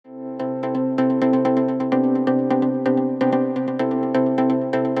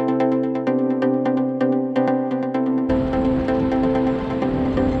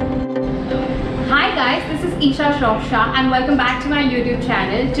Shroff Shah and welcome back to my YouTube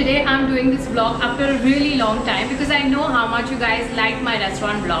channel. Today I'm doing this vlog after a really long time because I know how much you guys like my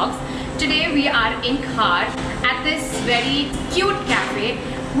restaurant vlogs. Today we are in Khar at this very cute cafe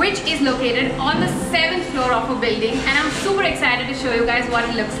which is located on the 7th floor of a building, and I'm super excited to show you guys what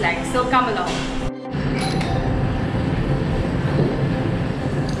it looks like. So come along.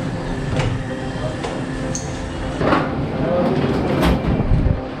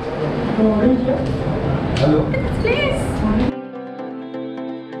 Hello. Please.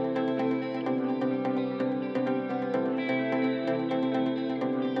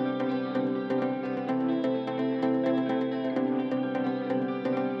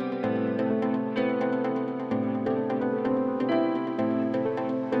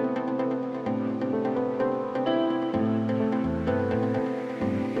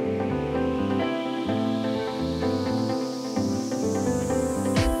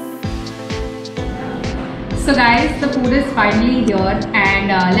 So guys, the food is finally here, and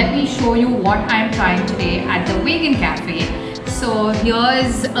let me show you what I'm trying today at the vegan cafe. So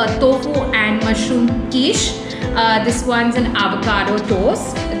here's a tofu and mushroom quiche. This one's an avocado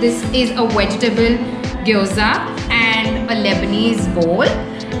toast. This is a vegetable gyoza and a Lebanese bowl.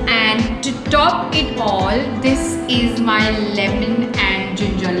 And to top it all, this is my lemon and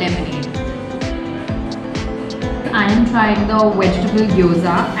ginger lemonade. I am trying the vegetable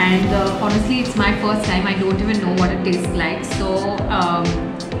gyoza, and honestly it's my first time. I don't even know what it tastes like. So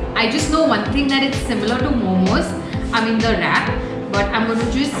I just know one thing, that it's similar to momos, I mean the wrap, but I'm going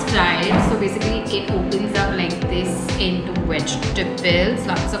to just try it. So basically it opens up like this into vegetables,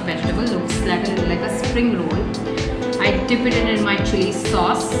 lots of vegetables, looks like a spring roll. I dip it in my chili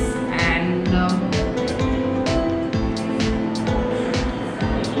sauce and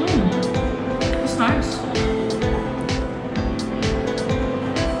it's nice.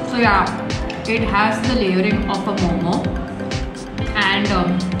 So yeah, it has the layering of a momo, and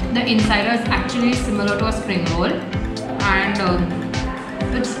the insider is actually similar to a spring roll, and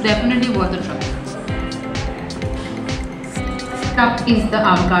it's definitely worth a try. Next up is the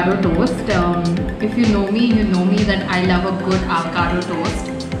avocado toast. If you know me that I love a good avocado toast.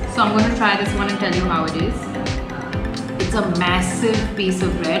 So I'm going to try this one and tell you how it is. It's a massive piece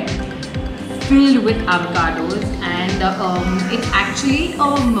of bread filled with avocados, and it's actually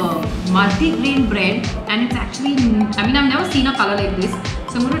a multi-grain bread, and it's actually, I mean, I've never seen a color like this.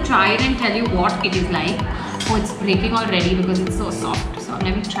 So I'm going to try it and tell you what it is like. Oh, it's breaking already because it's so soft. So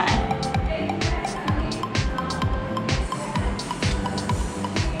let me try it.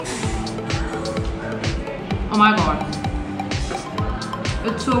 Oh my god,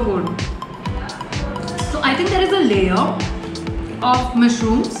 it's so good. So I think there is a layer of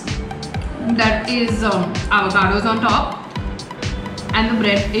mushrooms, that is avocados on top, and the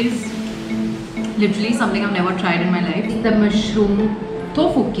bread is literally something I've never tried in my life. The mushroom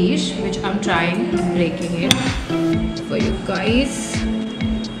tofu quiche, which I'm trying, breaking it for you guys.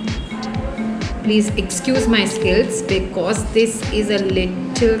 Please excuse my skills because this is a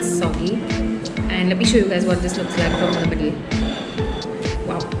little soggy, and let me show you guys what this looks like from the middle.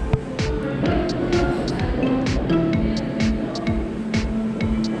 Wow.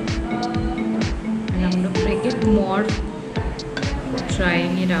 More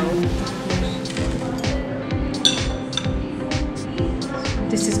trying it out.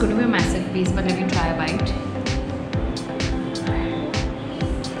 This is going to be a massive piece, but let me try a bite.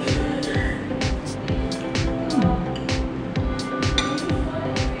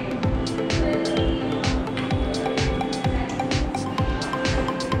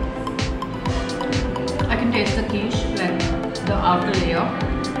 I can taste the quiche, like the outer layer,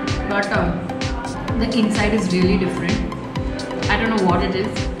 but the inside is really different. I don't know what it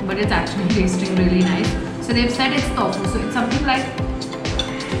is, but it's actually tasting really nice. So they've said it's tofu, so it's something like,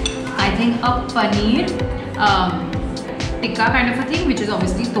 I think, a paneer tikka kind of a thing, which is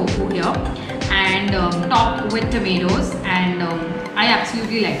obviously tofu here, and topped with tomatoes, and I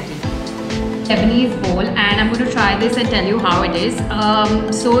absolutely liked it. Lebanese bowl, and I'm going to try this and tell you how it is.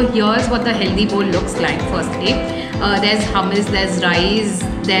 So here's what the healthy bowl looks like. Firstly, there's hummus, there's rice,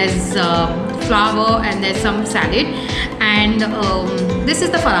 there's flour, and there's some salad, and this is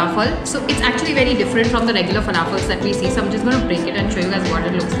the falafel. So it's actually very different from the regular falafels that we see. So I'm just going to break it and show you guys what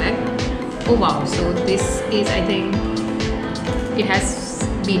it looks like. Oh wow, so this is, I think it has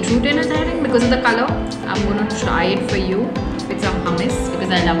beetroot in it, I think, because of the color. I'm going to try it for you with some hummus because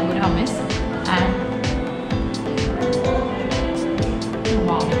I love good hummus. And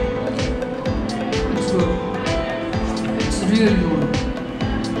wow, it's good. It's really good.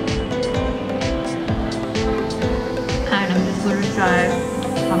 And I'm just going to try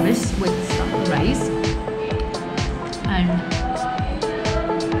hummus with some rice.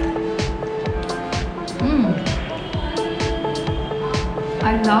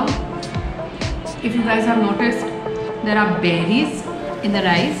 I love, if you guys have noticed, there are berries in the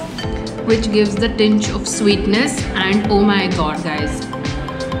rice, which gives the tinge of sweetness. And oh my god guys,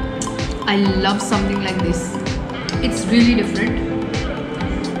 I love something like this. It's really different.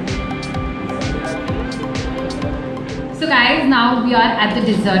 So guys, now we are at the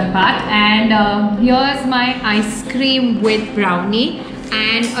dessert part, and here's my ice cream with brownie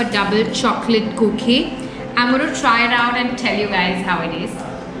and a double chocolate cookie. I'm going to try it out and tell you guys how it is.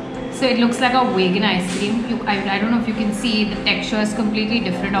 So it looks like a vegan ice cream. I don't know if you can see, the texture is completely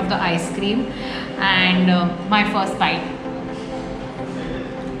different of the ice cream. And my first bite.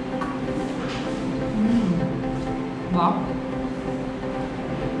 Wow.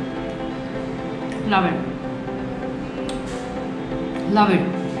 Love it. Love it.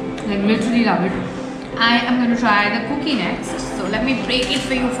 Like literally love it. I am going to try the cookie next. So let me break it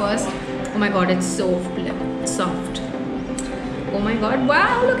for you first. Oh my god, it's so soft. Oh my god,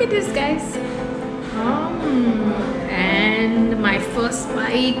 wow, look at this guys. And my first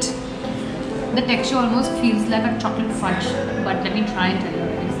bite. The texture almost feels like a chocolate fudge, but let me try and tell you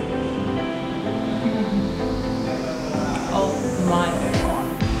what it is. Oh my god.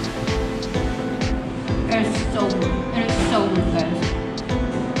 It's so good. It is so good guys.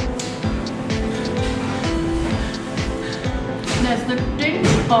 There's the tinge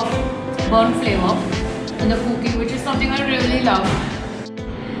of burnt flavor in the cookie, which is something I really love.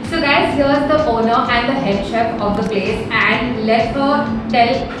 So guys, here's the owner and the head chef of the place, and let her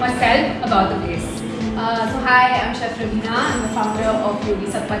tell herself about the place. So hi, I'm Chef Ravina. I'm the founder of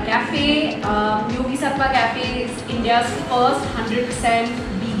Yogisattva Cafe. Yogisattva Cafe is India's first 100%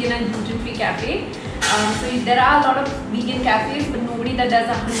 vegan and gluten-free cafe. So there are a lot of vegan cafes, but nobody that does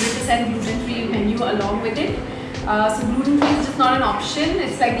a 100% gluten-free menu along with it. So gluten-free is just not an option,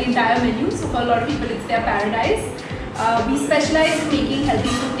 it's like the entire menu. So for a lot of people it's their paradise. We specialize in making healthy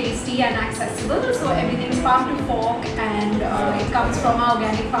food tasty and accessible. So everything's farm to fork, and it comes from our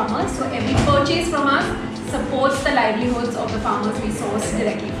organic farmers. So every purchase from us supports the livelihoods of the farmers we source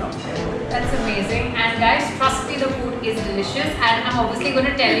directly from. That's amazing. And guys, trust me, the food is delicious, and I'm obviously going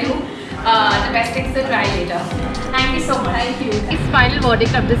to tell you the best things to try later. Thank you so much. Thank you. This final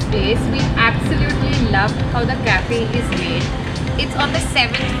verdict of this place, we absolutely love how the cafe is made. It's on the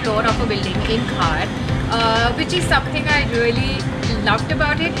 7th floor of a building in Khar, which is something I really loved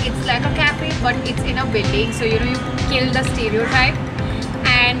about it. It's like a cafe, but it's in a building, so you know, you kill the stereotype.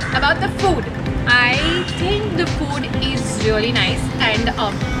 And about the food, I think the food is really nice, and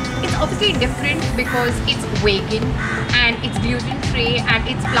it's obviously different because it's vegan and it's gluten free and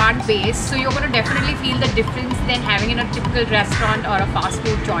it's plant based, so you're going to definitely feel the difference than having in a typical restaurant or a fast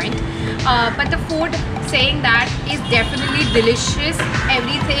food joint. But the food, saying that, is definitely delicious.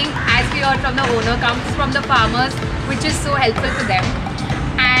 Everything, as we heard from the owner, comes from the farmers, which is so helpful to them.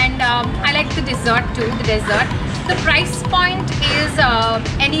 And I like the dessert too. The price point is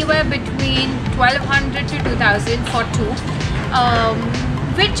anywhere between 1200 to 2000 for two,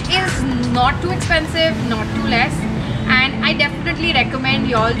 which is not too expensive, not too less, and I definitely recommend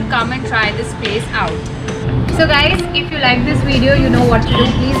you all to come and try this place out. So guys, if you like this video, you know what to do.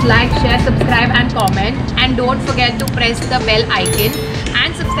 Please like, share, subscribe and comment, and don't forget to press the bell icon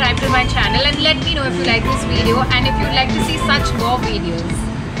and subscribe to my channel, and let me know if you like this video and if you'd like to see such more videos.